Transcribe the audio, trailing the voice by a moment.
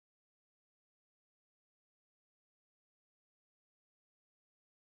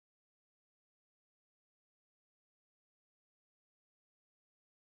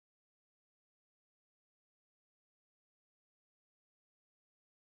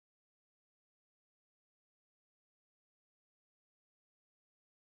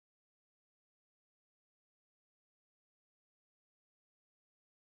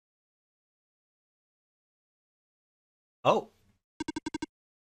Oh,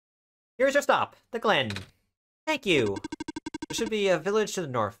 here's your stop, the Glen. Thank you. There should be a village to the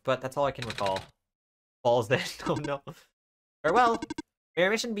north, but that's all I can recall. Falls then. Oh no. Farewell. May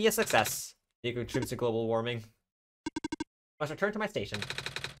your mission be a success. Niko contributes to global warming. Must return to my station.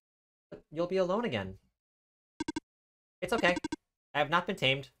 But you'll be alone again. It's okay. I have not been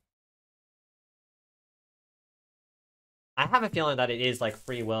tamed. I have a feeling that it is like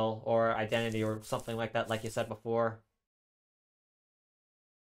free will or identity or something like that, like you said before.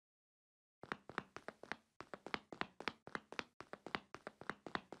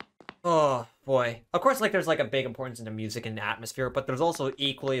 Oh boy. Of course, like there's like a big importance in the music and the atmosphere, but there's also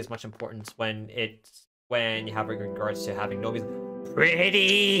equally as much importance when you have regards to having no music.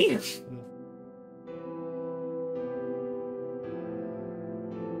 Pretty.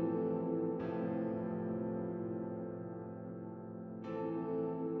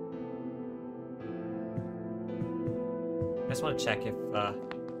 I just want to check if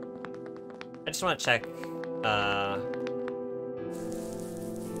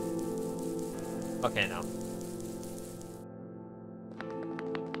okay, no.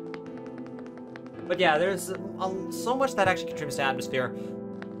 But yeah, there's so much that actually contributes to atmosphere.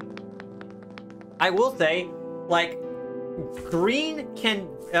 I will say, like, green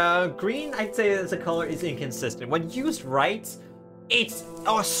I'd say as a color is inconsistent. When used right, it's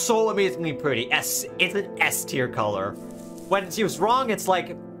so amazingly pretty. It's an S tier color. When it's used wrong, it's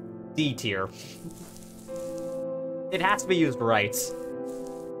like D tier. It has to be used right.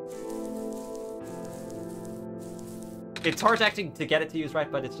 It's hard actually to get it to use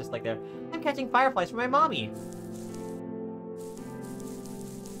right, but it's just like there. I'm catching fireflies for my mommy.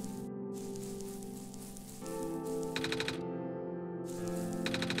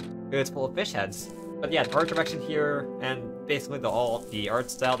 It's full of fish heads. But yeah, the art direction here and basically the art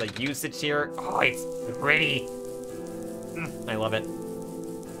style, the usage here. Oh, it's pretty. I love it.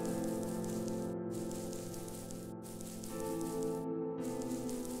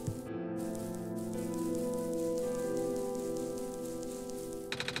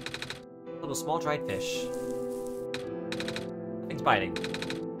 Little small dried fish. Nothing's biting.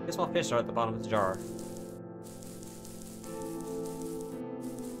 The small fish are at the bottom of the jar.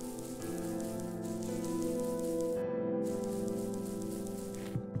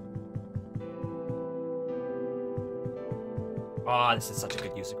 Oh, this is such a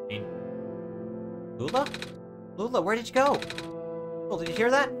good use of green. Lula? Lula, where did you go? Oh, did you hear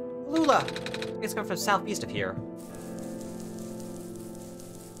that? Lula! It's coming from southeast of here.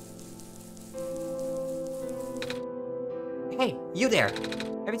 Hey, you there!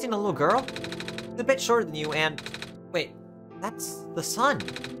 Have you seen a little girl? She's a bit shorter than you and... Wait, that's the sun.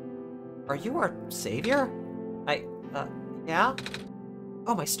 Are you our savior? Yeah?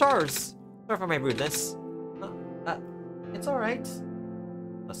 Oh, my stars! Sorry for my rudeness. It's alright.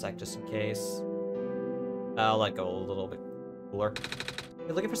 A sec, just in case. I'll let go a little bit cooler.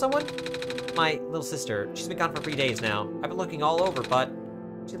 You looking for someone? My little sister. She's been gone for 3 days now. I've been looking all over, but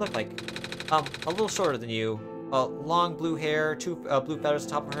she looked like... a little shorter than you. Long blue hair, two blue feathers on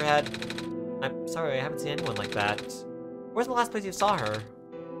top of her head. I'm sorry, I haven't seen anyone like that. Where's the last place you saw her?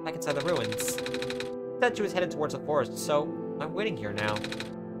 Back inside the ruins. She said she was headed towards the forest, so I'm waiting here now.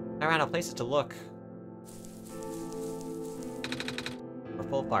 I ran out of places to look. We're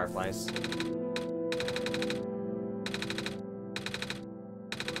full of fireflies.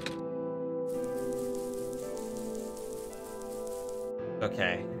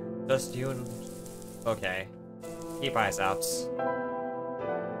 Okay. Just you and... Okay. Keep eyes out.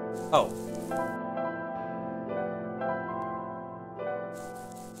 Oh.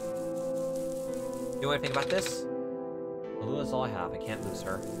 You know anything about this? Lula's all I have. I can't lose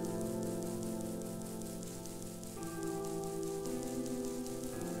her.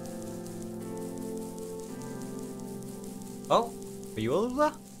 Oh? Are you a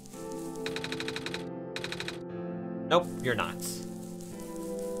Lula? Nope, you're not.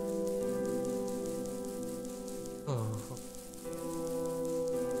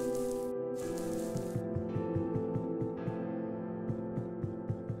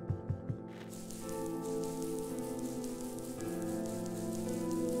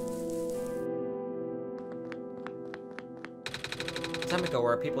 Time ago,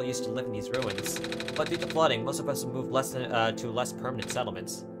 where people used to live in these ruins, but due to flooding, most of us have moved to less permanent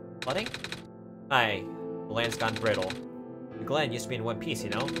settlements. Flooding? Aye, the land's gone brittle. The Glen used to be in one piece, you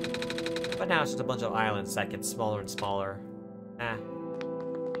know? But now it's just a bunch of islands that get smaller and smaller.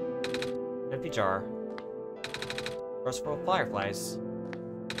 Empty jar. Rose full of fireflies.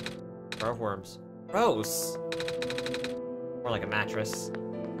 Jar of worms. Gross! More like a mattress.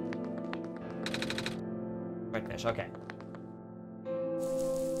 White fish, okay.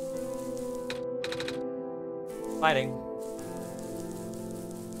 Fighting.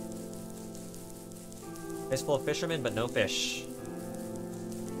 Place full of fishermen, but no fish.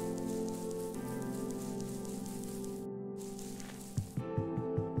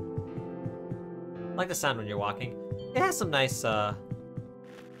 I like the sound when you're walking. It has some nice, sound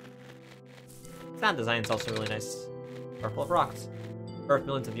design is also really nice. Are full of rocks. Earth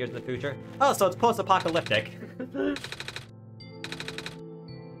millions of years in the future. Oh, so it's post-apocalyptic.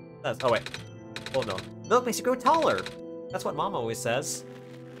 Oh, wait. Oh, no. Milk makes you grow taller. That's what Mom always says.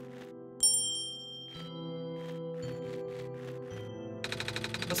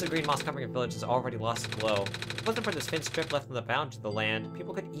 Most of the green moss covering your village has already lost its glow. If it wasn't for this thin strip left on the boundary of the land,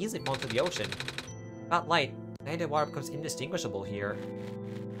 people could easily fall into the ocean. Without light, land and water becomes indistinguishable here.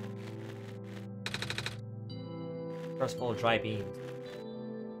 First full of dry beans.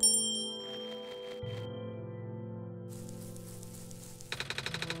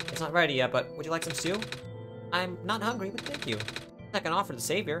 It's not ready yet, but would you like some stew? I'm not hungry, but thank you. I can offer the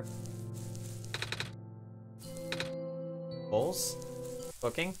savior. Bowls.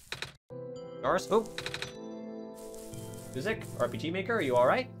 Cooking. Jars. Oh! Music. RPG Maker, are you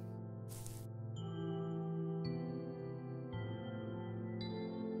alright?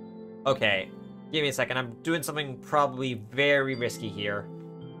 Okay. Give me a second. I'm doing something probably very risky here.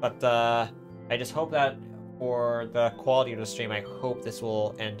 But, I just hope that for the quality of the stream, I hope this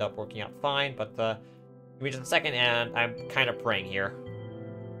will end up working out fine. But, give me just a second, and I'm kind of praying here.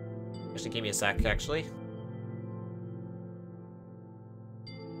 Actually, give me a sec, actually.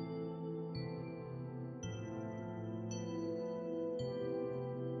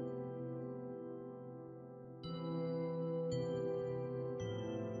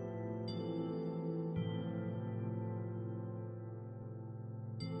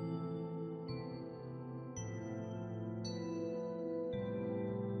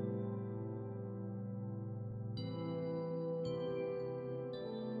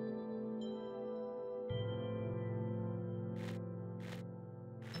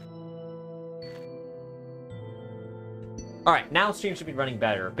 Alright, now stream should be running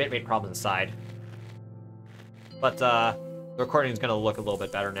better. Bitrate problems aside. But, the recording is going to look a little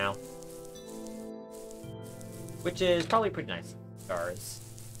bit better now. Which is probably pretty nice. Stars.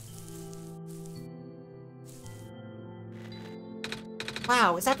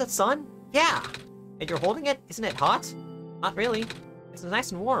 Wow, is that the sun? Yeah! And you're holding it? Isn't it hot? Not really. It's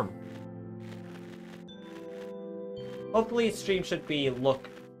nice and warm. Hopefully stream should look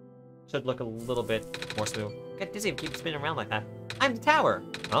a little bit more smooth. Get dizzy and keep spinning around like that. I'm the tower.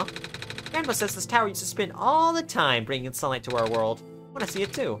 Huh? Grandpa says this tower used to spin all the time, bringing sunlight to our world. I want to see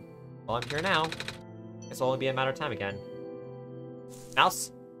it too. Well, I'm here now. Guess it'll only be a matter of time again.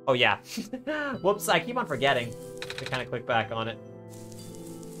 Mouse? Oh yeah. Whoops, I keep on forgetting to kind of click back on it.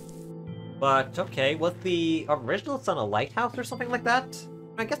 But, okay, was the original sun a lighthouse or something like that?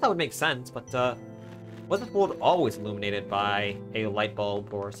 I guess that would make sense, but, wasn't the world always illuminated by a light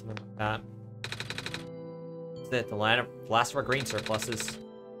bulb or something like that? The last of our grain surpluses,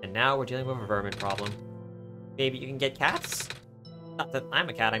 and now we're dealing with a vermin problem. Maybe you can get cats? Not that I'm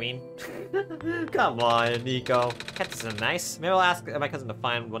a cat, I mean. Come on, Niko. Cats are nice. Maybe I'll ask my cousin to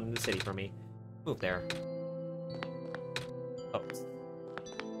find one in the city for me. Move there. Oh.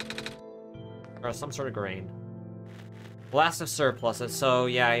 Or some sort of grain. Blast of surpluses, so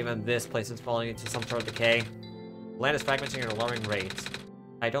yeah, even this place is falling into some sort of decay. The land is fragmenting at an alarming rate.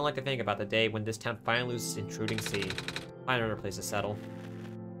 I don't like to think about the day when this town finally loses its intruding sea. Find another place to settle.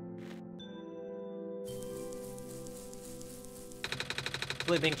 It's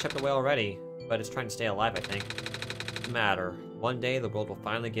really being chipped away already, but it's trying to stay alive, I think. Doesn't matter. One day, the world will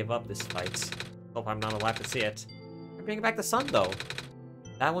finally give up this fight. Hope I'm not alive to see it. I'm bringing back the sun, though.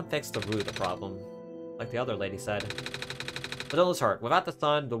 That won't fix the root of the problem, like the other lady said. But don't lose heart. Without the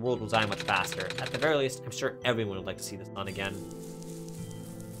sun, the world will die much faster. At the very least, I'm sure everyone would like to see the sun again.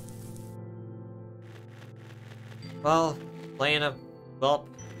 Well, even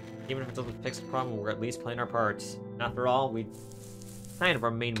if it doesn't fix the problem, we're at least playing our parts. And after all, kind of our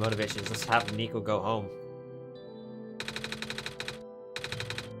main motivation is just to have Niko go home.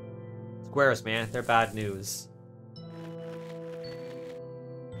 Squares, man, they're bad news.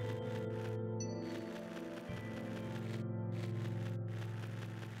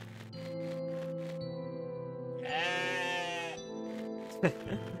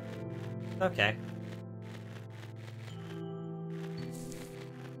 Okay.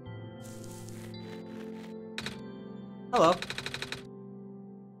 Hello.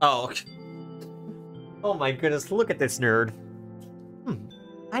 Oh. Oh my goodness, look at this nerd.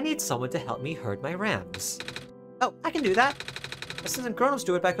 I need someone to help me herd my rams. Oh, I can do that. Since grown-ups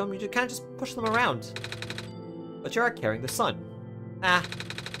do it back home, you kind of just push them around. but you are carrying the sun. Ah,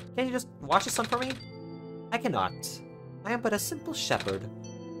 can't you just watch the sun for me? I cannot. I am but a simple shepherd.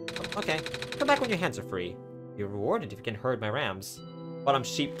 Oh, okay, come back when your hands are free. You're rewarded if you can herd my rams. But I'm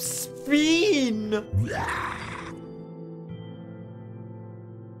sheep speen!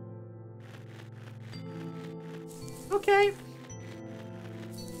 Okay.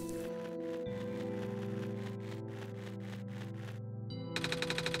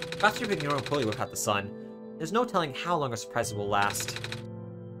 After being your own pulley without the sun, there's no telling how long our surprises will last.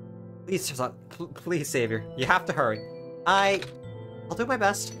 Please, Savior, you have to hurry. I'll do my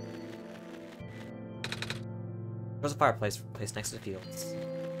best. There's a fireplace placed next to the fields.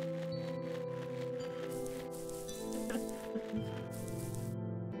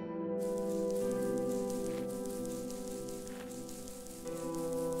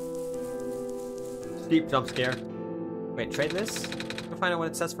 Steep jump scare. Wait, trade this? We'll find out what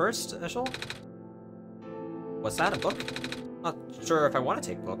it says first, Schoell? What's that, a book? Not sure if I want to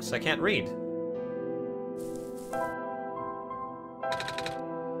take books. I can't read.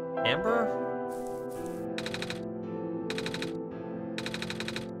 Amber?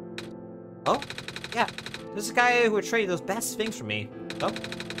 Oh? Yeah. There's a guy who would trade those best things for me. Oh?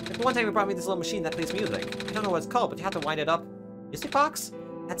 Like the one time he brought me this little machine that plays music. I don't know what it's called, but you have to wind it up. Music box?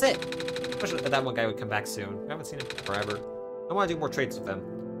 That's it. I wish that one guy would come back soon. I haven't seen him forever. I want to do more trades with him.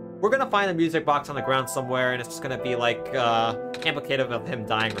 We're gonna find a music box on the ground somewhere, and it's just gonna be like, implicative of him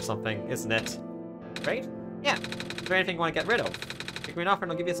dying or something, isn't it? Right? Yeah. Is there anything you want to get rid of? Make me an offer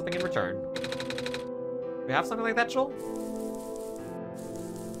and I'll give you something in return. Do we have something like that, Schoell?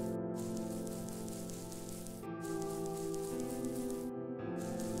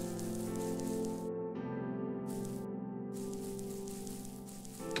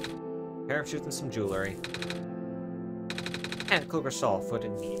 A pair of shoes and some jewelry. And Kluger's shawl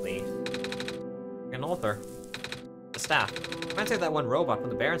footed neatly. An altar. A staff. Reminds me of that one robot from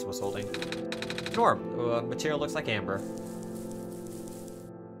the Barrens was holding. An orb. Material looks like amber.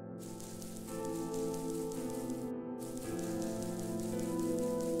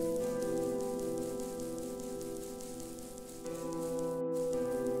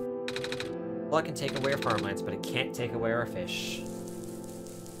 Blood can take away our farmlands, but it can't take away our fish.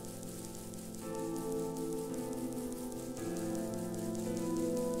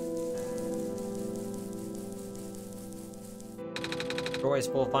 Doorway is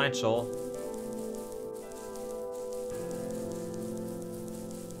full of fine, Schoell.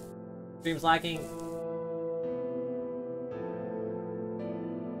 Stream's lagging.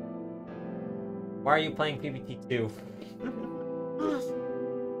 Why are you playing PvP2?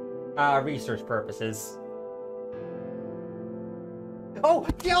 Research purposes. Oh,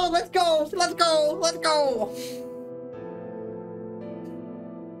 yo, let's go! Let's go! Let's go!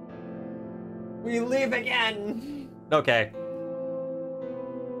 We leave again! Okay.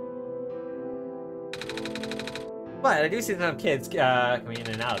 But I do see some kids coming in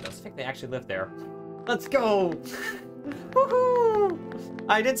and out of this. I think they actually live there. Let's go! Woohoo!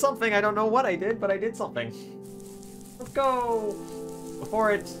 I did something. I don't know what I did, but I did something. Let's go!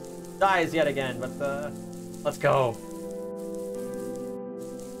 Before it dies yet again, but let's go.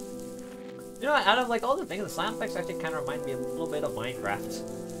 You know what, out of like all the things, the sound effects actually kind of remind me a little bit of Minecraft.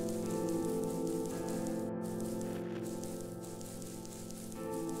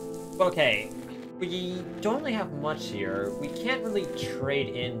 Okay, we don't really have much here. We can't really trade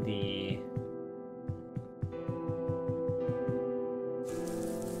in the...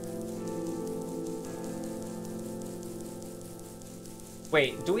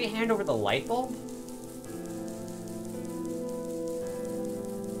 Wait, do we hand over the light bulb?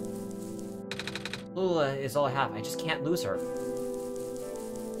 Lula is all I have. I just can't lose her.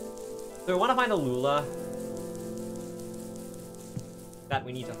 So we want to find a Lula. That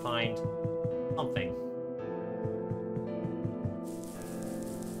we need to find something.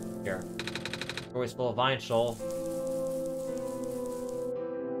 Here. Always full of vine, Schoell.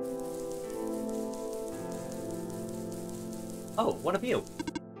 Oh, one of you.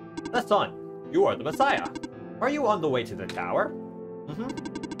 The Son. You are the Messiah. Are you on the way to the tower? Mm-hmm.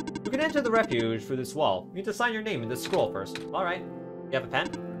 You can enter the refuge through this wall. You need to sign your name in this scroll first. Alright. You have a pen?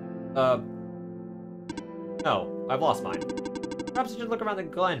 No. I've lost mine. Perhaps you should look around the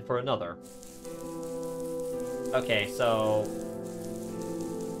Glen for another. Okay, so...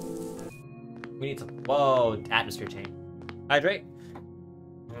 we need to... Whoa, atmosphere change. Hydrate.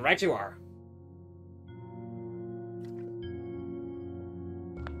 Right you are.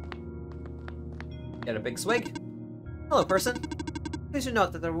 Get a big swig. Hello, person. Please do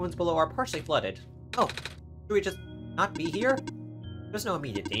note that the ruins below are partially flooded. Oh, should we just not be here? There's no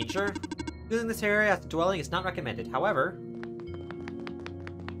immediate danger. Using this area as a dwelling is not recommended. However...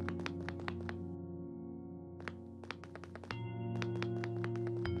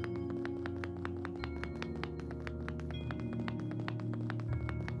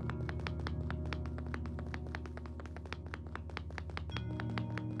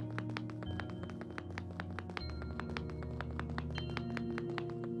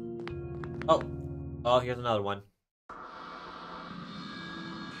 Oh. Oh, here's another one.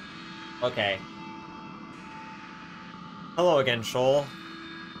 Okay. Hello again, Schoell.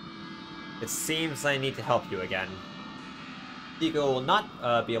 It seems I need to help you again. Niko will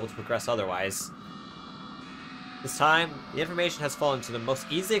not be able to progress otherwise. This time, the information has fallen to the most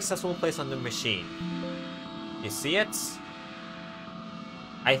easily accessible place on the machine. You see it?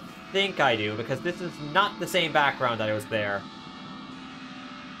 I think I do, because this is not the same background that was there.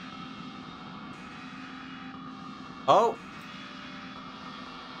 Oh!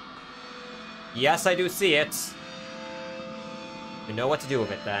 Yes, I do see it. You know what to do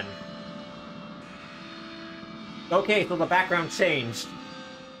with it, then. Okay, so the background changed.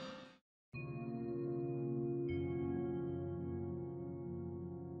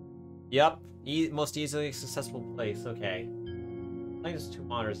 Yep, most easily accessible place, okay. I think there's 2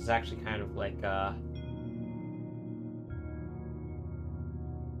 monitors is actually kind of like,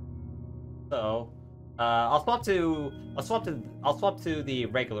 So, I'll swap to the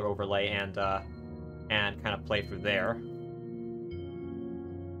regular overlay and kind of play through there.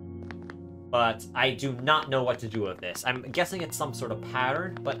 But I do not know what to do with this. I'm guessing it's some sort of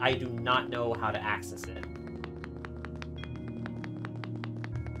pattern, but I do not know how to access it.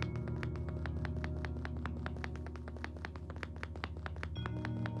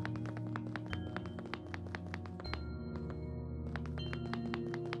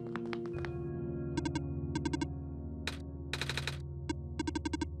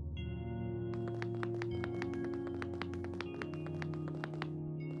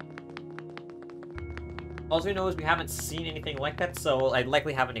 All we know is we haven't seen anything like that, so I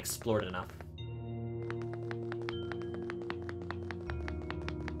likely haven't explored enough.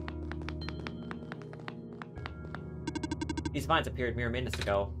 These vines appeared mere minutes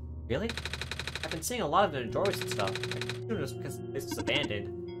ago. Really? I've been seeing a lot of them in doorways and stuff. I assume it was because this was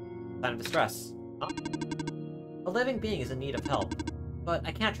abandoned. Sign of distress. Huh? A living being is in need of help, but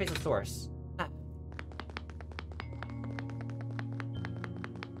I can't trace the source.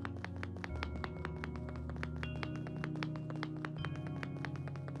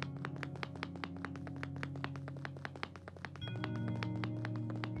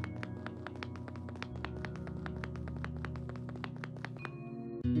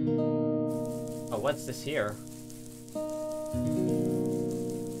 Oh, what's this here?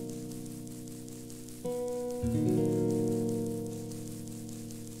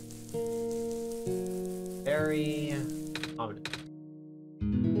 Very ominous.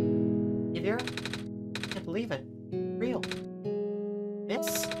 Xavier? I can't believe it. Real.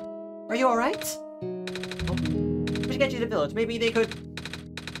 Miss? Are you alright? Oh, we should get you to the village. Maybe they could...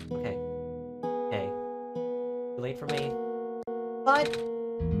 Okay. Okay. Too late for me. But...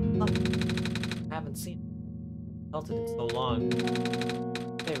 I haven't seen felt it in so long.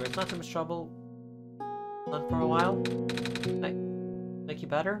 Hey, it's not too much trouble. Done for a while. Can I make you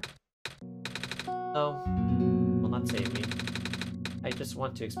better? No, will not save me. I just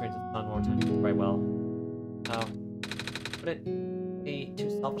want to experience the sun more time before I will. Oh, would it be too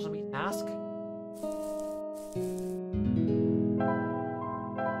selfish of me to ask?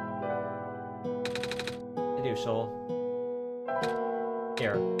 I do, Schoell.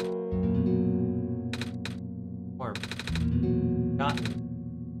 Here. Warm.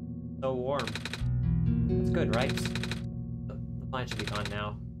 Gotten. So warm. That's good, right? The vine should be gone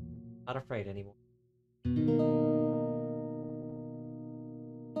now. Not afraid anymore. We'll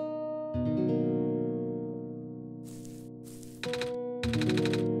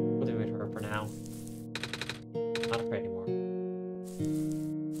do it for her for now. Not afraid anymore.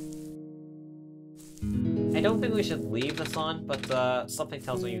 I don't think we should leave this on, but something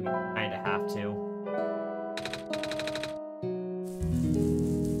tells me we kinda have to.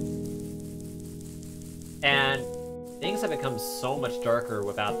 And things have become so much darker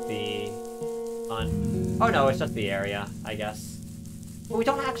without the sun. Oh no, it's just the area, I guess. But we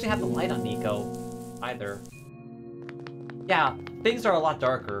don't actually have the light on Niko either. Yeah, things are a lot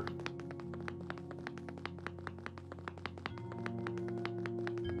darker.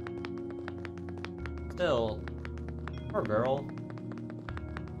 Still, poor girl.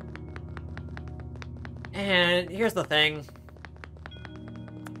 And here's the thing.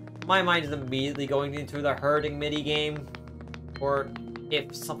 My mind is immediately going into the herding mini game. Or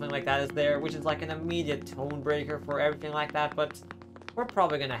if something like that is there, which is like an immediate tone breaker for everything like that, but we're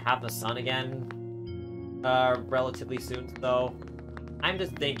probably gonna have the sun again relatively soon, so I'm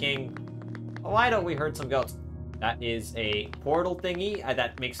just thinking, why don't we herd some goats? That is a portal thingy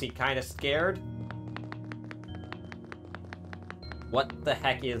that makes me kind of scared. What the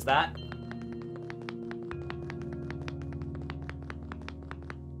heck is that?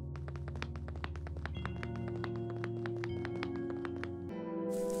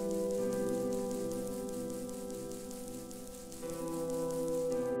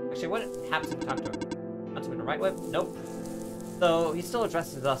 Actually, what happens if we talk to him? Not to the right whip? Nope. So he still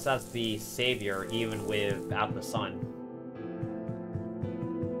addresses us as the savior, even without the sun.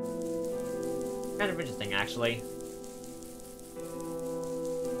 Kind of interesting, actually.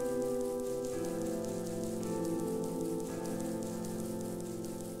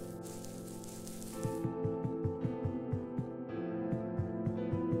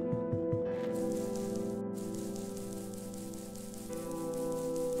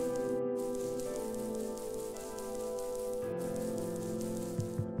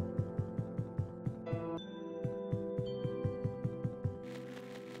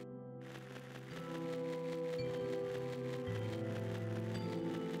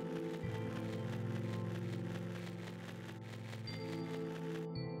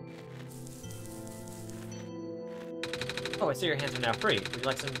 Oh, I see your hands are now free. Would you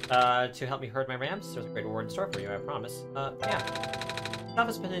like some, to help me herd my rams? There's a great reward in store for you, I promise. Yeah.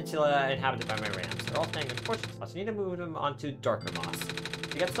 Toughest peninsula inhabited by my rams. They're all staying in fortune spots. You need to move them onto darker moss.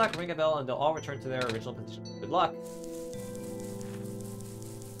 If you get stuck, ring a bell and they'll all return to their original position. Good luck.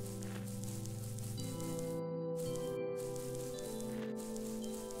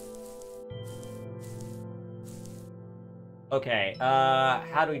 Okay,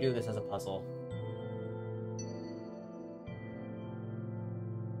 how do we do this as a puzzle?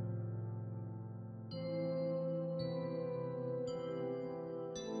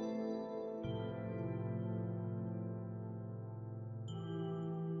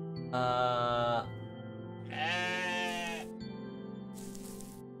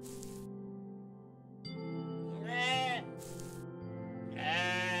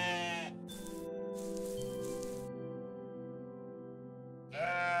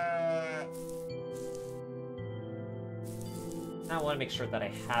 I want to make sure that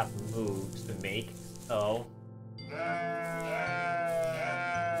I have moves to make, so...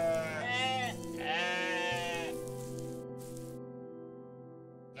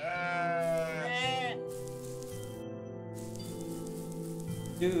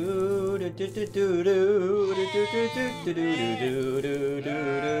 Do do do do do do do do do do do do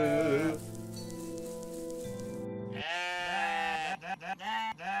do.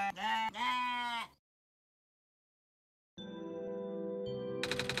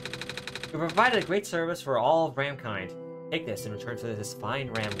 You provided a great service for all of Ramkind. Take this in return for this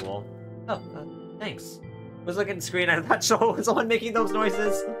fine ram wool. Oh, thanks. I was looking at the screen, I thought Schoell was the one making those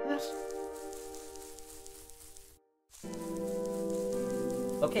noises.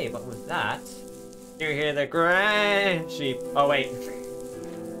 Okay, but with that, you hear the grand sheep. Oh wait,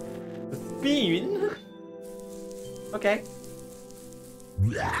 the spoon. Okay.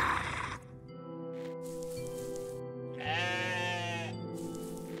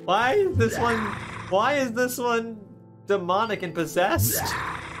 Why is this one? Why is this one demonic and possessed?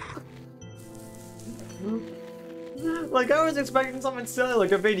 Like I was expecting something silly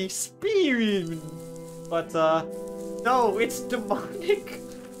like a baby spoon, but no, it's demonic.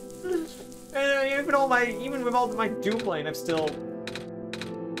 And even with all my doom playing, I'm still...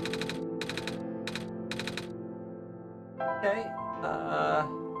 Okay,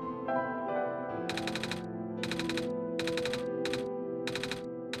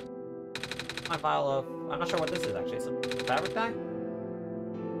 my file of... I'm not sure what this is, actually. Some fabric bag?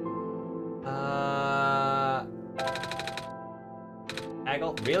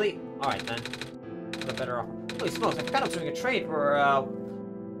 Haggle? Really? Alright, then. A better offer. Holy smokes, I forgot I was doing a trade for,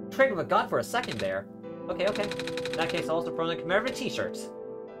 trade with a god for a second there. Okay, okay. In that case, I'll also throw in a commemorative t-shirt.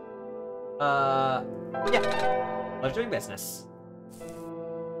 Yeah. Let's doing business.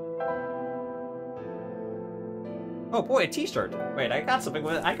 Oh boy, a t-shirt. Wait, I got something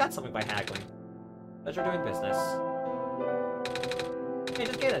by haggling. Pleasure doing business. Hey,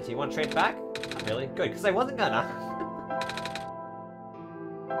 just gave that to you. Want to trade back? Not really. Good, because I wasn't gonna.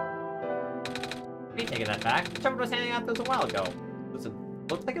 Me taking that back. Trevor was handing out those a while ago.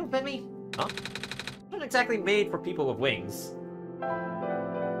 Looks like it'll fit me? Huh? Not exactly made for people with wings.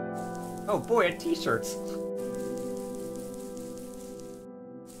 Oh boy, a t-shirt.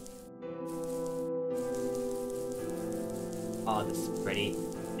 Oh, Oh, this is pretty.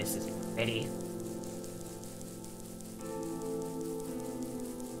 This is pretty.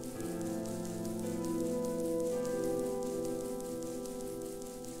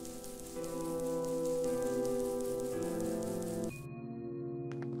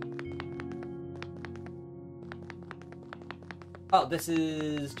 Oh, this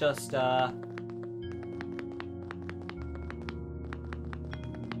is just, so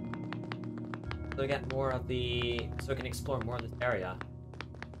we get more of the... So we can explore more of this area.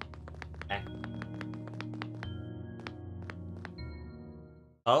 Okay.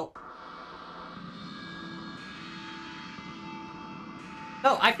 Oh.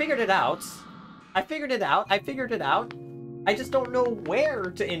 No, I figured it out. I figured it out. I figured it out. I just don't know where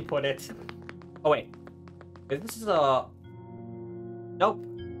to input it. Oh, wait. If this is a... Nope.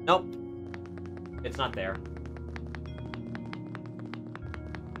 Nope. It's not there.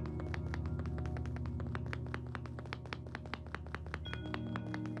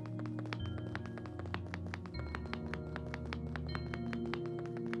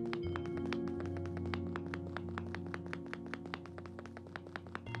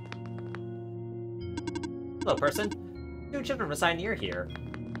 Hello, person. 2 children reside near here.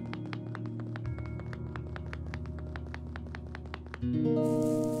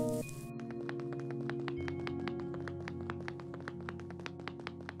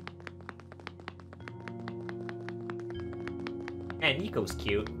 Man, Niko's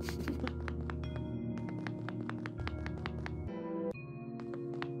cute.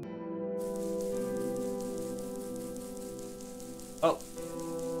 Oh.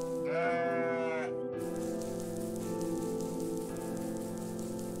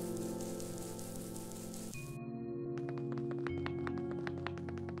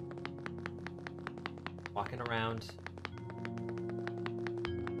 Walking around.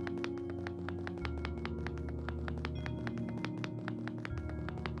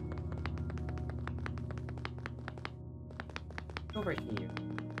 Over here.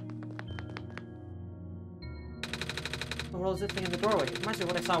 What the world is this thing in the doorway? It reminds me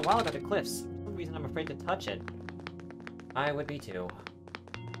of what I saw a while ago at the cliffs. For some reason I'm afraid to touch it. I would be too.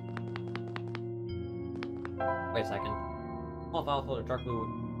 Wait a second. Small vial full of dark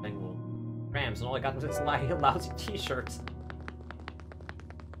blue bengal grams, and all I got was this lousy t-shirt.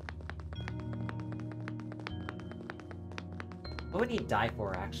 What would he die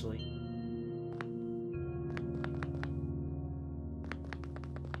for, actually?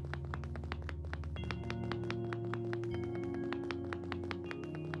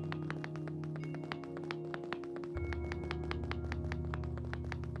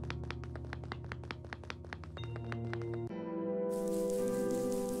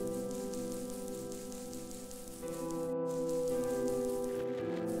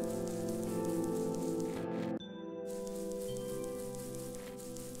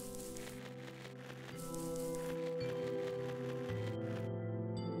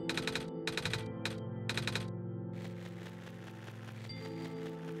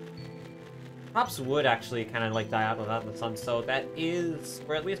 Crops would actually kind of like die out without the sun, so that is,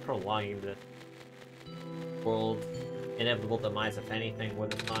 or at least prolonging the world inevitable demise, if anything,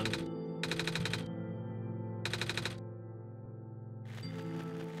 with the sun.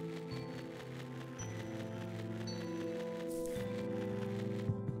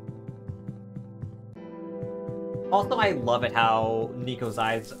 Also, I love it how Niko's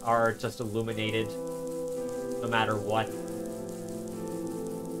eyes are just illuminated no matter what.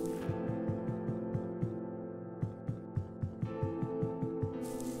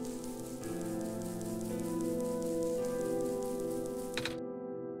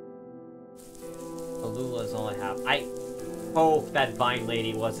 Alula is all I have. I hope that Vine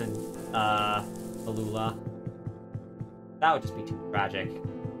Lady wasn't, Alula. That would just be too tragic.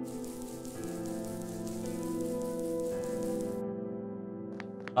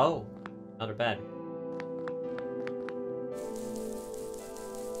 Oh, another bed.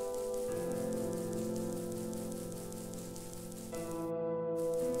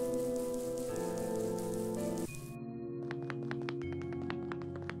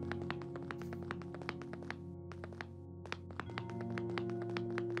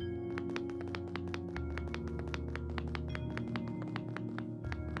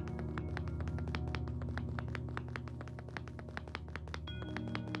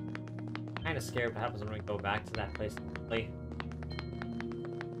 Kind of scared what happens when we go back to that place to play.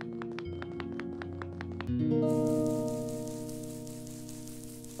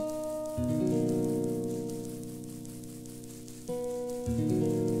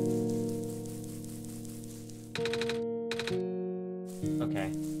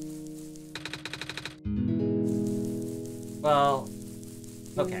 Okay. Well,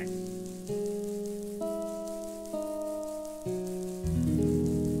 Okay.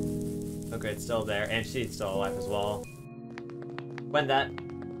 Okay, it's still there, and she's still alive as well. When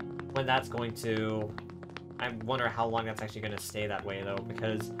that's going to... I wonder how long that's actually going to stay that way, though,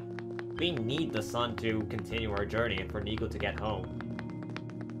 because we need the sun to continue our journey and for Niko to get home.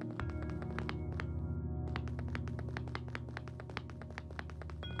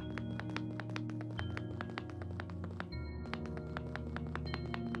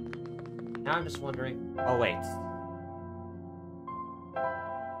 Now I'm just wondering... Oh, wait.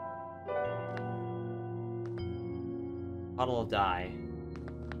 Bottle of dye.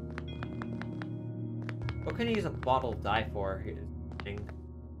 What can I use a bottle of dye for?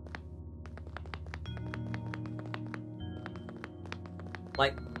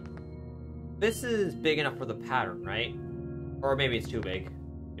 Like, this is big enough for the pattern, right? Or maybe it's too big.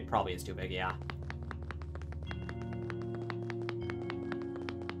 It probably is too big, yeah.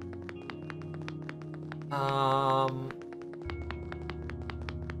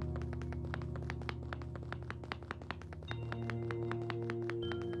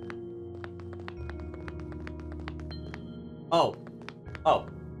 Oh. Oh.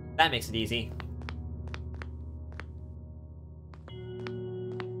 That makes it easy.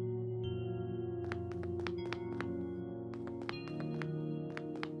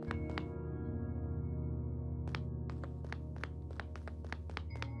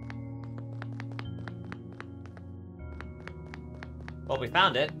 Well, we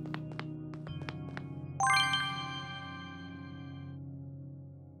found it.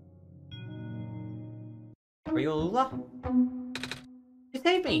 Are you Alula? You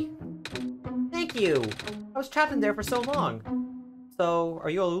saved me! Thank you! I was trapped in there for so long. So, are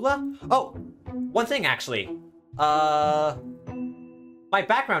you Alula? Oh! One thing, actually. My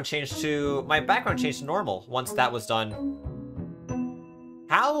background changed to normal once that was done.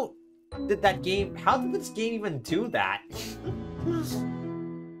 How did this game even do that?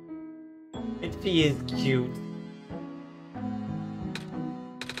 And she is cute.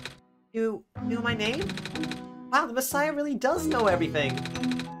 You know my name? Wow, the Messiah really does know everything.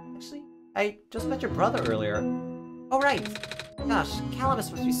 Actually, I just met your brother earlier. Oh, right. Gosh,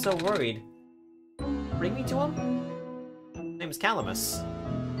 Calamus must be so worried. Bring me to him? His name is Calamus.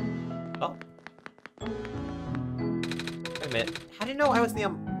 Oh. Wait a minute. How do you know I was the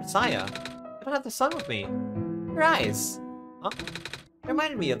Messiah? I don't have the sun with me. Your eyes. Huh? It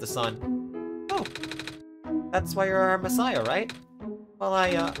reminded me of the sun. Oh. That's why you're our Messiah, right? Well,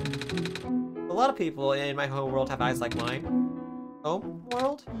 a lot of people in my home world have eyes like mine. Home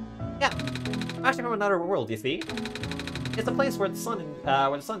world? Yeah. I'm actually from another world, you see? It's a place where the sun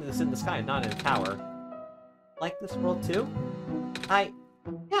is in the sky and not in a tower. Like this world too?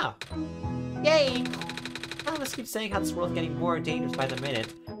 Yeah. Yay! Calamus keeps saying how this world's getting more dangerous by the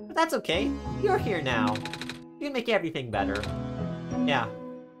minute. But that's okay. You're here now. You can make everything better. Yeah.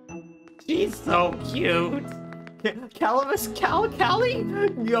 She's so cute! Calamus? Callie?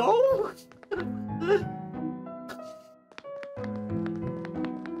 No?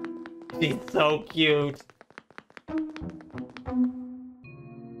 She's so cute.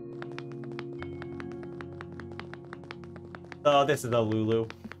 Oh, this is a Lulu.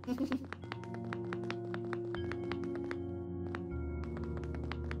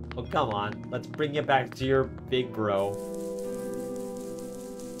 Oh, come on. Let's bring you back to your big bro.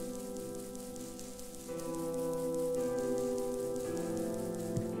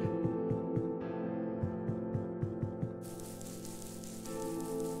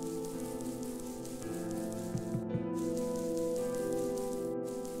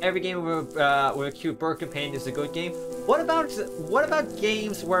 Every game with a cute bird companion is a good game. What about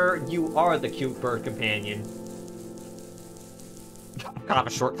games where you are the cute bird companion? Cough, a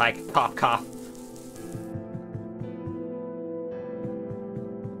short hike. Cough, cough.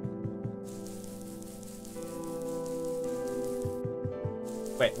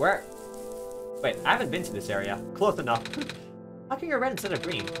 Wait, where? Wait, I haven't been to this area. Close enough. How come you're red instead of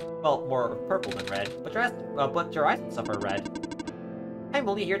green? Well, more purple than red, but your eyes and stuff are red. I'm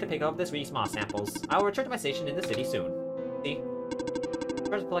only here to pick up this week's moss samples. I will return to my station in the city soon. See?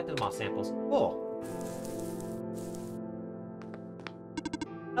 First collecting the moss samples. Cool.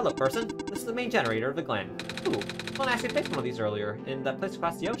 Hello, person. This is the main generator of the Glen. Ooh, someone actually fixed one of these earlier, in that place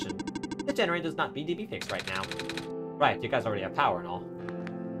across the ocean. The generator does not need to be fixed right now. Right, you guys already have power and all.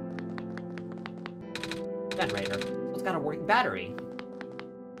 Generator. So it's got a working battery.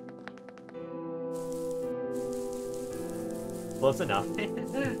 Close enough.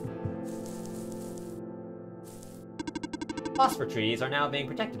 Phosphor trees are now being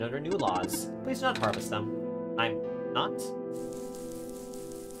protected under new laws. Please do not harvest them. I'm not?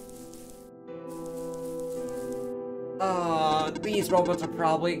 these robots are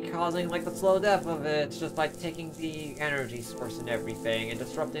probably causing, like, the slow death of it, just by taking the energy source and everything, and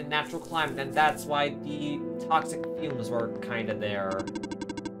disrupting natural climate, and that's why the toxic fumes were kinda there.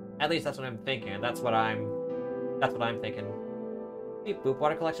 At least that's what I'm thinking, and that's what I'm thinking. Beep boop,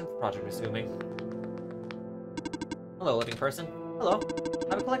 water collection project resuming. Hello, living person. Hello.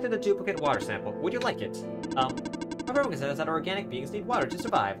 I've collected a duplicate water sample. Would you like it? My program says that organic beings need water to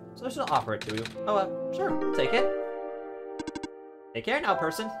survive, so I should offer it to you. Oh, sure, I'll take it. Take care now,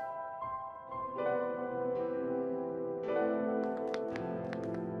 person.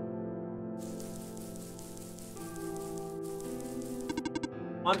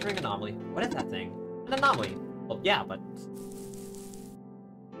 Monitoring anomaly. What is that thing? An anomaly. Well, yeah, but...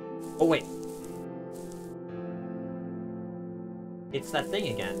 Oh, wait. It's that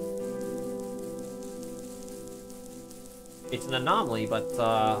thing again. It's an anomaly, but,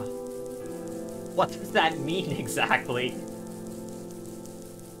 what does that mean exactly?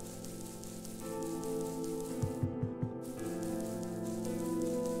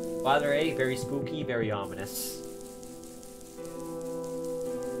 Father A, very spooky, very ominous.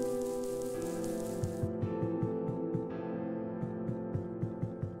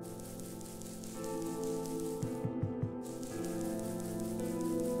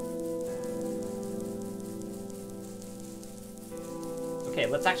 Okay,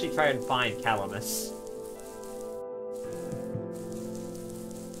 let's actually try and find Calamus.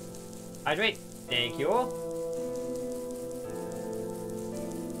 Hydrate. Thank you.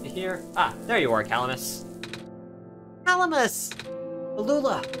 You here? Ah, there you are, Calamus. Calamus!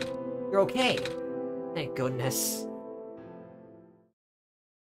 Alula! You're okay. Thank goodness.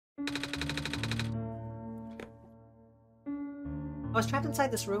 I was trapped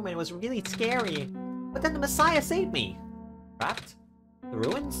inside this room and it was really scary. But then the Messiah saved me. Trapped? The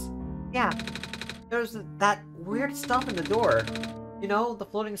ruins? Yeah. There's that weird stuff in the door. You know, the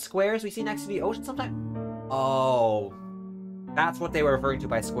floating squares we see next to the ocean sometimes? Oh. That's what they were referring to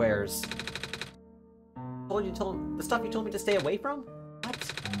by squares. The stuff you told me to stay away from? What?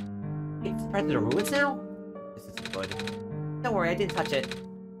 It's spread to the ruins now? This isn't good. Don't worry, I didn't touch it.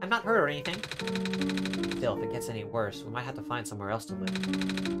 I'm not hurt or anything. Still, if it gets any worse, we might have to find somewhere else to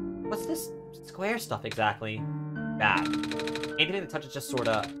live. What's this square stuff exactly? Bad. Anything that touches just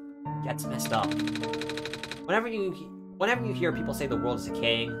sorta gets messed up. Whenever you hear people say the world is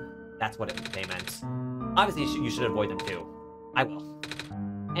decaying, that's what they meant. Obviously, you should avoid them too. I will.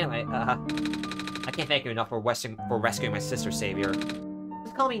 Anyway, I can't thank you enough for rescuing my sister, Savior.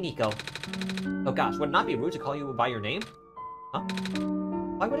 Just call me Niko. Oh gosh, would it not be rude to call you by your name? Huh?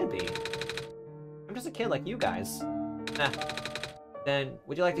 Why would it be? I'm just a kid like you guys. Then,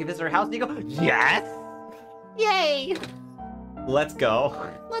 would you like to visit our house, Niko? Yes! Yay! Let's go.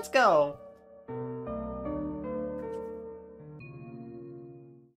 Let's go!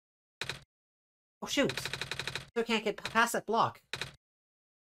 Oh shoot! I can't get past that block.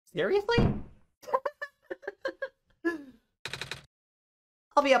 Seriously?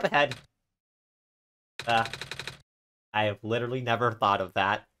 I'll be up ahead. I have literally never thought of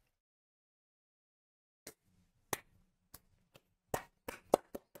that.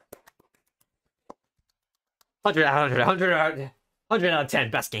 Hundred out of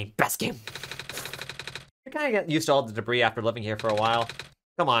 10. Best game. Best game. You're kind of getting used to all the debris after living here for a while.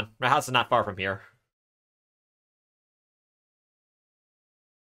 Come on, my house is not far from here.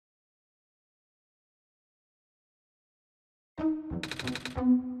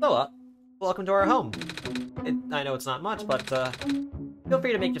 So, welcome to our home. I know it's not much, but, feel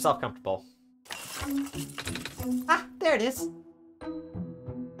free to make yourself comfortable. Ah, there it is!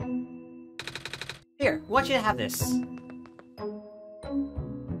 Here, I want you to have this.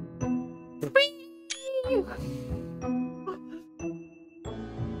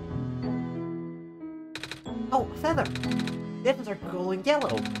 Oh, a feather! The ends are glowing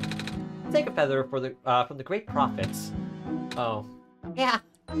yellow. Take a feather for the from the great prophets. Oh. Yeah.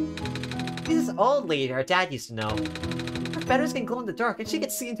 This is old lady our dad used to know. Her feathers can glow in the dark and she can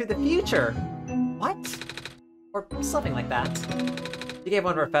see into the future. What? Or something like that. She gave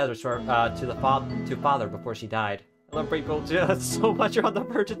one of her feathers to father before she died. I love people just so much you're on the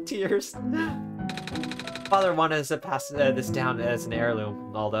verge of tears. Father wanted us to pass this down as an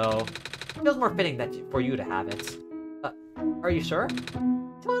heirloom, although it feels more fitting for you to have it. Are you sure?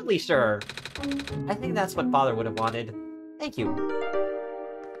 Totally sure. I think that's what Father would have wanted. Thank you.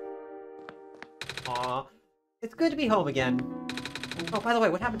 Aw, it's good to be home again. Oh, by the way,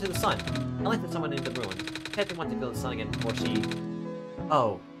 what happened to the sun? I lifted someone into the ruin. I didn't want to feel the sun again before she...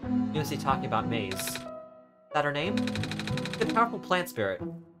 Oh, you must be talking about Maze. Is that her name? She's a powerful plant spirit.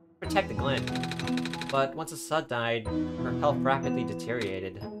 protected Glen. But once his son died, her health rapidly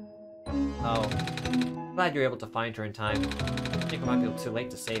deteriorated. Oh, glad you were able to find her in time. I think it might be too late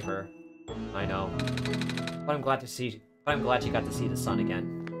to save her. I know. But I'm glad she got to see the sun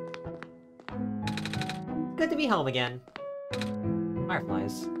again. Good to be home again.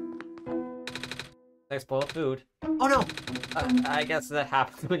 Fireflies. They spoil food. Oh no! I guess that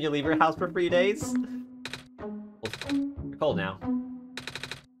happens when you leave your house for 3 days. You're cold now.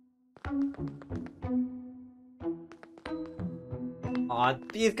 Aw,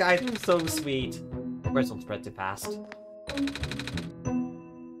 these guys are so sweet. Where's some spread too fast? I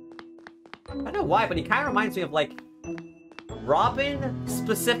don't know why, but he kind of reminds me of, like, Robin,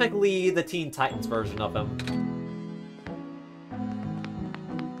 specifically the Teen Titans version of him.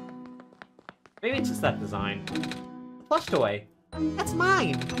 Maybe it's just that design. The plush toy. That's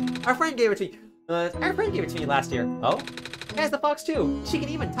mine! Our friend gave it to me. Our friend gave it to me last year. Oh? She has the fox too. She can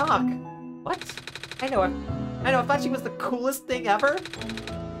even talk. What? I know, I thought she was the coolest thing ever.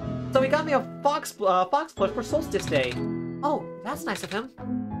 So he got me a fox plush for Solstice Day. Oh, that's nice of him.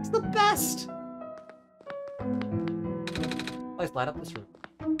 He's the best! Let's light up this room.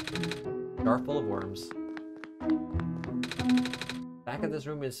 Jar full of worms. Back of this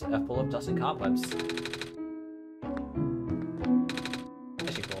room is full of dust and cobwebs.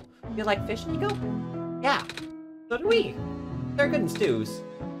 Fishing pole. You like fish, Niko? Yeah, so do we. They're good in stews.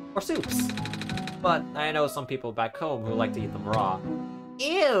 Or soups. But I know some people back home who like to eat them raw.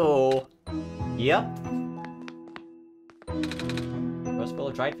 Ew! Yep. Roast full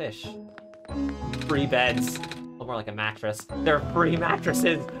of dried fish. Free beds. A little more like a mattress. They're free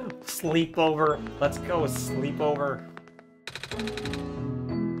mattresses! Sleepover! Let's go, sleepover!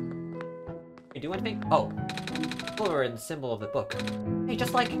 You do anything? Oh. Color and symbol of the book. Hey,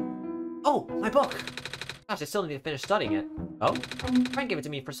 just like... Oh, my book! Gosh, I still need to finish studying it. Oh? Frank gave it to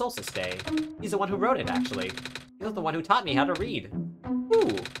me for Solstice Day. He's the one who wrote it, actually. He was the one who taught me how to read. Ooh.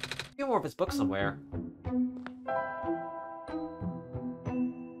 A few more of his books somewhere.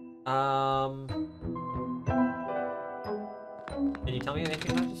 Can you tell me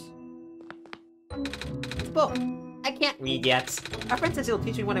anything about this? This book. I can't read yet. Our friend says he'll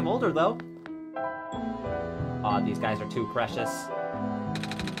teach me when I'm older, though. Aw, these guys are too precious.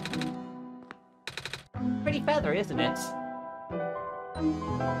 Pretty feather, isn't it?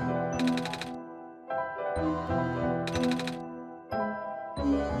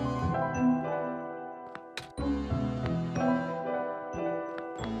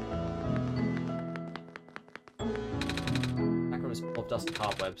 Back room is full of dust and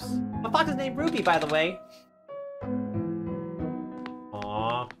cobwebs. My fox is named Ruby, by the way.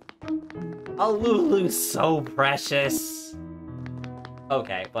 Aww. Oh, Lulu's so precious.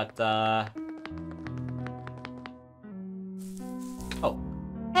 Okay, but, Oh.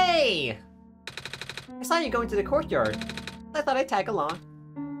 Hey! I saw you going to the courtyard. I thought I'd tag along.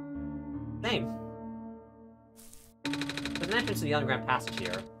 Same. There's an entrance to the underground passage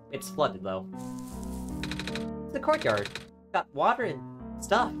here. It's flooded, though. It's the courtyard. Got water and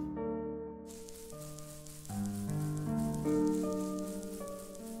stuff.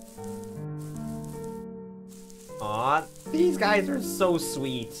 Aw, these guys are so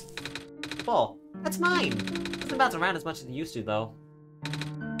sweet. Ball, that's mine. It doesn't bounce around as much as it used to, though.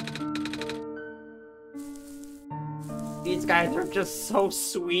 These guys are just so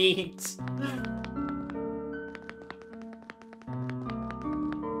sweet.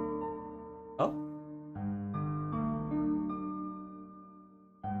 Oh?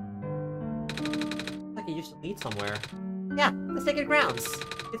 Like it used to lead somewhere. Yeah, the Sacred Grounds.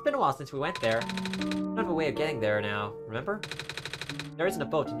 It's been a while since we went there. We don't have a way of getting there now, remember? There isn't a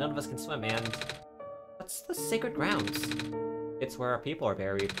boat and none of us can swim, and... What's the Sacred Grounds? It's where our people are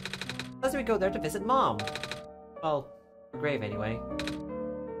buried. Let's we go there to visit Mom. Well, her grave anyway.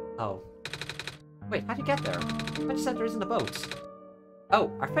 Oh. Wait, how'd you get there? I just said there isn't a boat.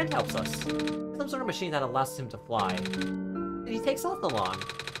 Oh, our friend helps us. Some sort of machine that allows him to fly. And he takes us along.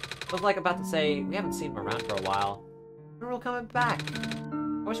 I was like about to say, we haven't seen him around for a while. When are we coming back?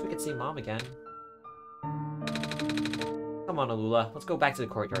 I wish we could see Mom again. Come on, Alula. Let's go back to the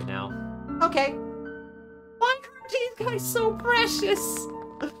courtyard now. Okay. Why are these guys so precious?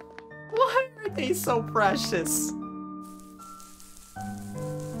 Why are they so precious?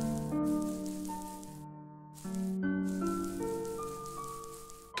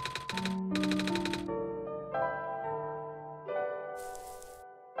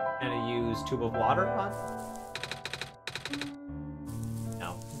 Can I use tube of water on?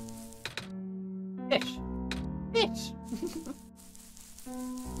 No. Fish! Fish!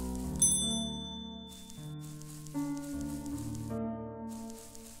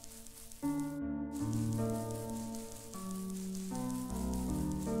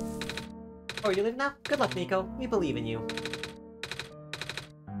 Oh, you leave now? Good luck, Niko. We believe in you.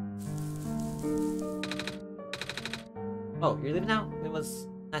 Oh, you're leaving now? It was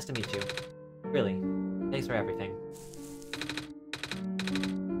nice to meet you. Really. Thanks for everything.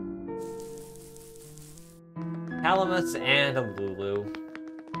 Calamus and a Lulu.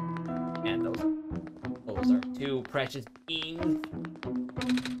 And those are two precious beings.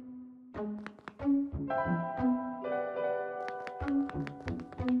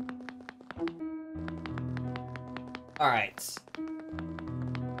 Alright.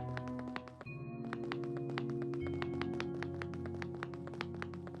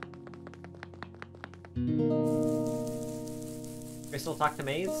 Crystal, talk to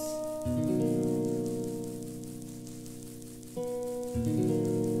Maze?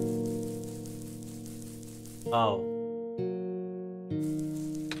 Oh.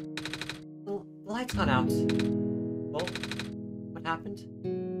 The light's gone out. Oh? What happened?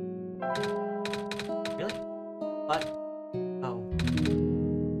 Really? What? Oh.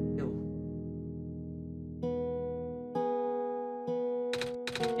 Ew.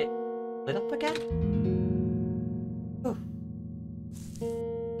 It lit up again? Oof.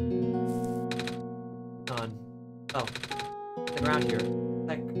 On. Oh. The ground here.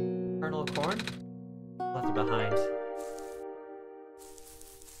 Like, kernel of corn? Left it behind.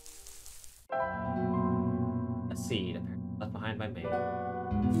 A seed, apparently. Left behind by me.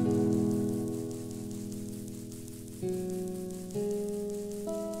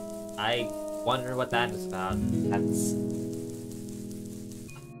 I wonder what that is about.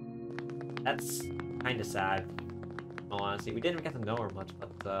 That's kinda sad. In all honesty. We didn't get to know her much,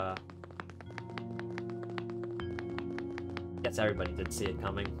 but guess everybody did see it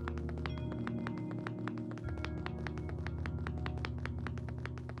coming.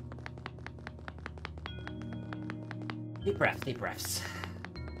 Deep breaths, deep breaths.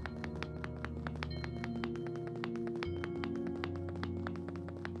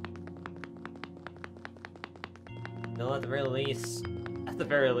 No, at the very least,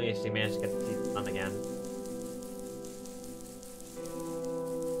 you managed to get to see the sun again.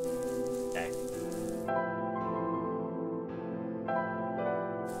 Okay.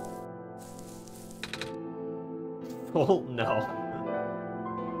 Oh no.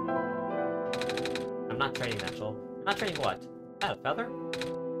 I'm not training that, Schoell. Not training what? Is that a feather?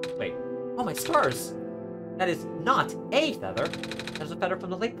 Wait. Oh my stars! That is not a feather! That is a feather from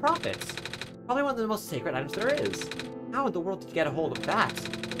the late prophets. Probably one of the most sacred items there is. How in the world did you get a hold of that? I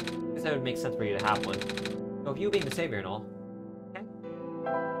guess that would make sense for you to have one. So, of you being the savior and all. Okay.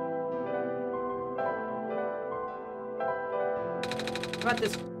 What about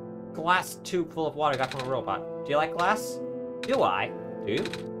this glass tube full of water I got from a robot? Do you like glass? Do I? Do you?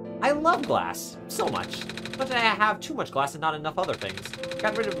 I love glass. So much. But I have too much glass and not enough other things.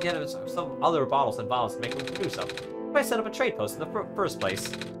 Got rid of some other bottles and vials to make room to do so. But I set up a trade post in the first place.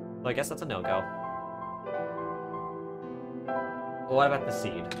 So I guess that's a no-go. Well, what about the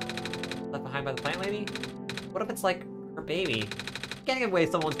seed? Left behind by the plant lady? What if it's like her baby? Can't give away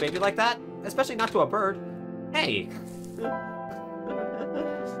someone's baby like that, especially not to a bird. Hey!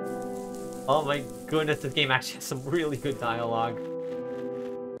 Oh my goodness, this game actually has some really good dialogue.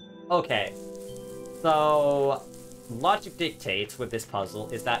 Okay. So, logic dictates with this puzzle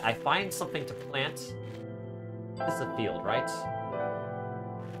is that I find something to plant. This is a field, right?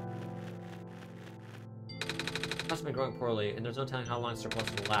 Must have been growing poorly, and there's no telling how long surplus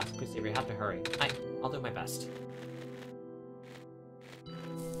will last. Please, Savior, you have to hurry. I'll do my best.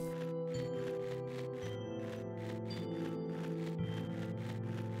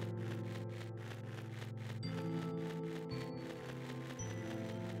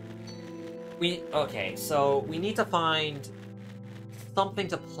 Okay, so we need to find something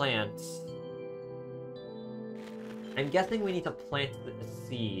to plant. I'm guessing we need to plant a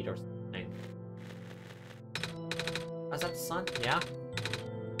seed or something. Is that the sun? Yeah?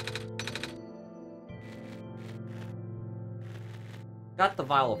 Got the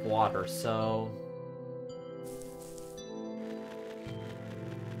vial of water, so...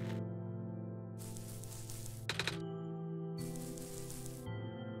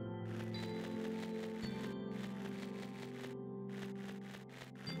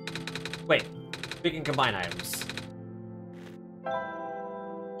 Wait, we can combine items.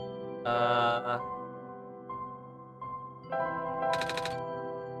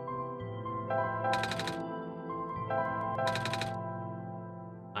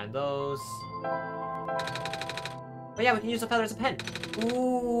 Find those. Oh yeah, we can use the feather as a pen.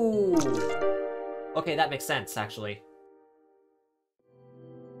 Ooh. Okay, that makes sense, actually.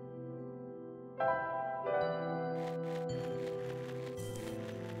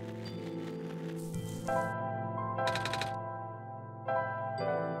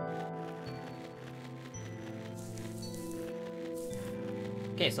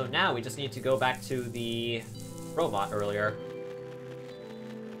 Okay, so now we just need to go back to the robot earlier.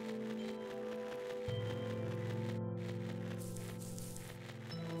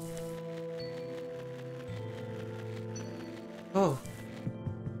 Oh.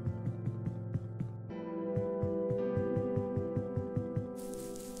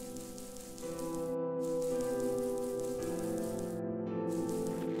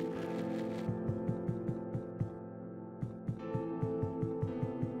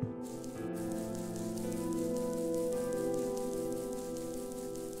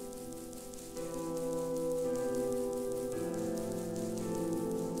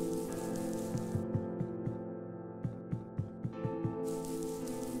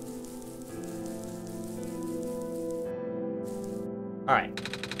 Alright.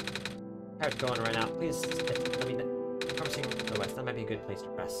 How's it going right now? Please, I mean, promising to the west. That might be a good place to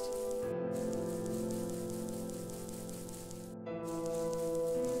rest.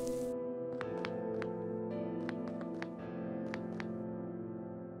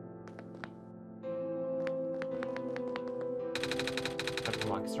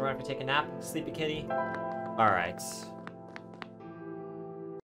 Come on, is it alright if I take a nap, sleepy kitty? Alright.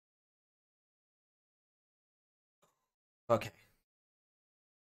 Okay.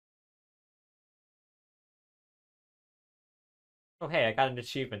 Oh hey, I got an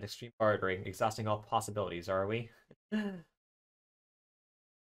achievement, extreme bartering, exhausting all possibilities, are we?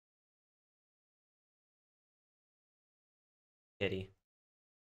 Kitty.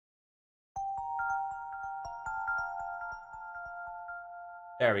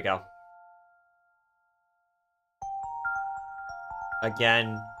 There we go.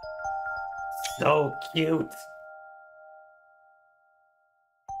 Again. So cute!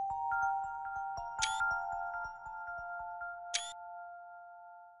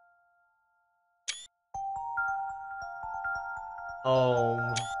 Oh.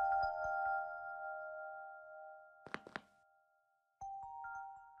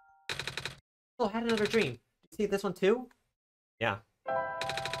 Oh, I had another dream. Did you see this one too? Yeah.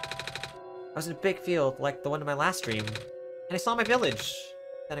 I was in a big field, like the one in my last dream. And I saw my village.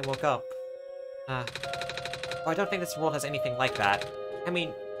 Then I woke up. Oh, I don't think this world has anything like that. I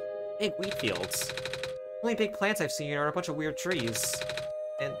mean, big wheat fields. The only big plants I've seen are a bunch of weird trees.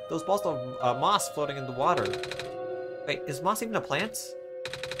 And those balls of moss floating in the water. Wait, is moss even a plant?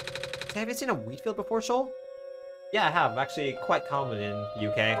 Have you seen a wheat field before, Schoell? Yeah, I have. Actually, quite common in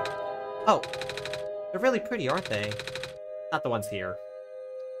the UK. Oh, they're really pretty, aren't they? Not the ones here.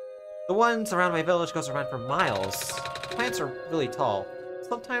 The ones around my village goes around for miles. Plants are really tall.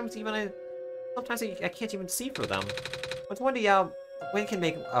 Sometimes I can't even see through them. I was wondering how wind can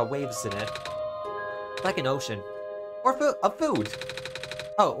make waves in it. Like an ocean. Or food.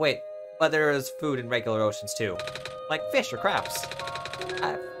 Oh, wait. But there is food in regular oceans too. Like fish or crabs.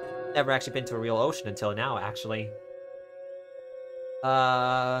 I've never actually been to a real ocean until now, actually.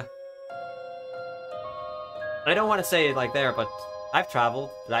 I don't want to say it like there, but I've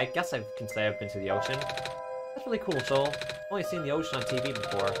traveled. I guess I can say I've been to the ocean. That's really cool, Schoell. I've only seen the ocean on TV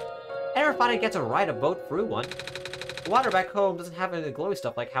before. I never thought I'd get to ride a boat through one. The water back home doesn't have any glowy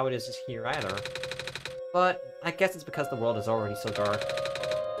stuff like how it is here either. But I guess it's because the world is already so dark.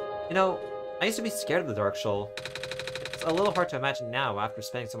 You know, I used to be scared of the dark, Schoell. It's a little hard to imagine now after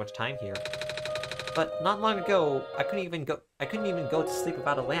spending so much time here. But not long ago, I couldn't even go to sleep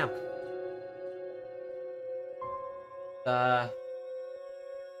without a lamp.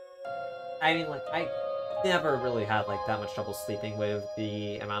 I mean, like, I never really had, like, that much trouble sleeping with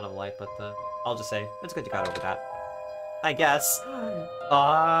the amount of light, but, I'll just say, it's good you got over that. I guess.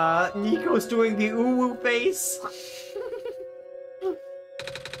 Niko's doing the ooh-woo face!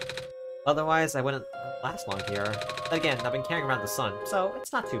 Otherwise, I wouldn't last long here. Again, I've been carrying around the sun, so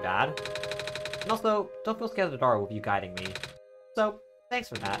it's not too bad. And also, don't feel scared of the dark with you guiding me. So, thanks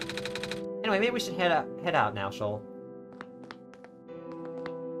for that. Anyway, maybe we should head out now, Schoell.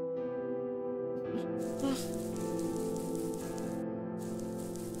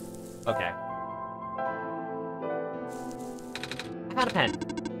 Okay. I found a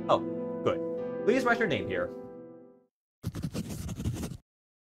pen. Oh, good. Please write your name here.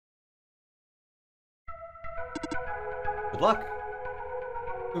 Good luck.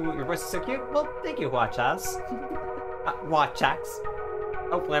 Ooh, your voice is so cute. Well, thank you, Watchax. Watchax.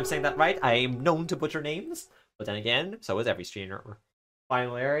 Hopefully I'm saying that right. I am known to butcher names. But then again, so is every streamer.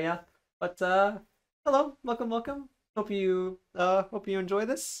 Final area. But, hello. Welcome. Hope you enjoy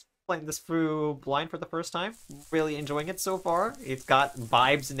this. Playing this through blind for the first time. Really enjoying it so far. It's got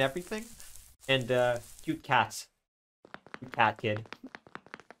vibes and everything. And, cute cats. Cute cat kid.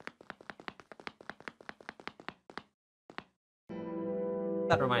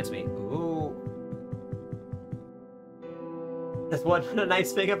 That reminds me. Ooh. That's one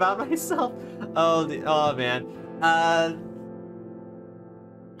nice thing about myself. Oh, oh man.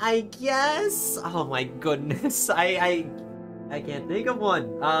 I guess. Oh my goodness. I can't think of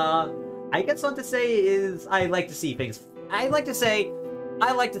one. I guess what to say is I like to see things. I like to say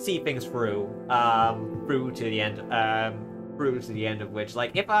I like to see things through. Through to the end. Through to the end of which,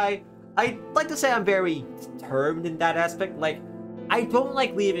 like, I like to say I'm very determined in that aspect. Like, I don't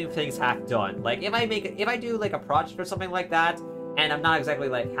like leaving things half done. Like, if I do like a project or something like that, and I'm not exactly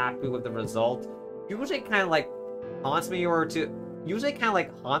like happy with the result, usually kind of like haunts me or to kind of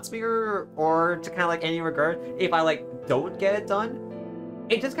like any regard if I like don't get it done.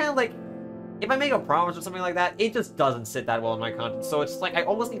 It just kind of like, if I make a promise or something like that, it just doesn't sit that well in my conscience. So it's like I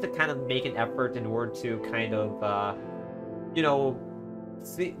almost need to kind of make an effort in order to kind of you know,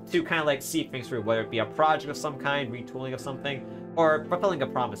 to kind of like see things through, whether it be a project of some kind, retooling of something, or fulfilling a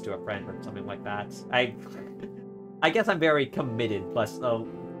promise to a friend or something like that. I guess I'm very committed, plus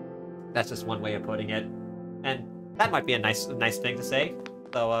that's just one way of putting it. And that might be a nice thing to say.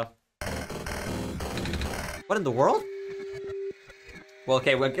 So, what in the world? Well,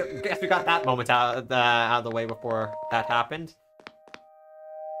 okay, well, guess we got that moment out of the way before that happened.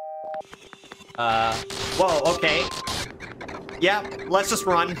 Whoa, okay. Yeah, let's just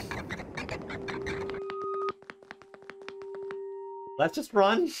run. Let's just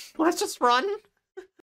run. Let's just run.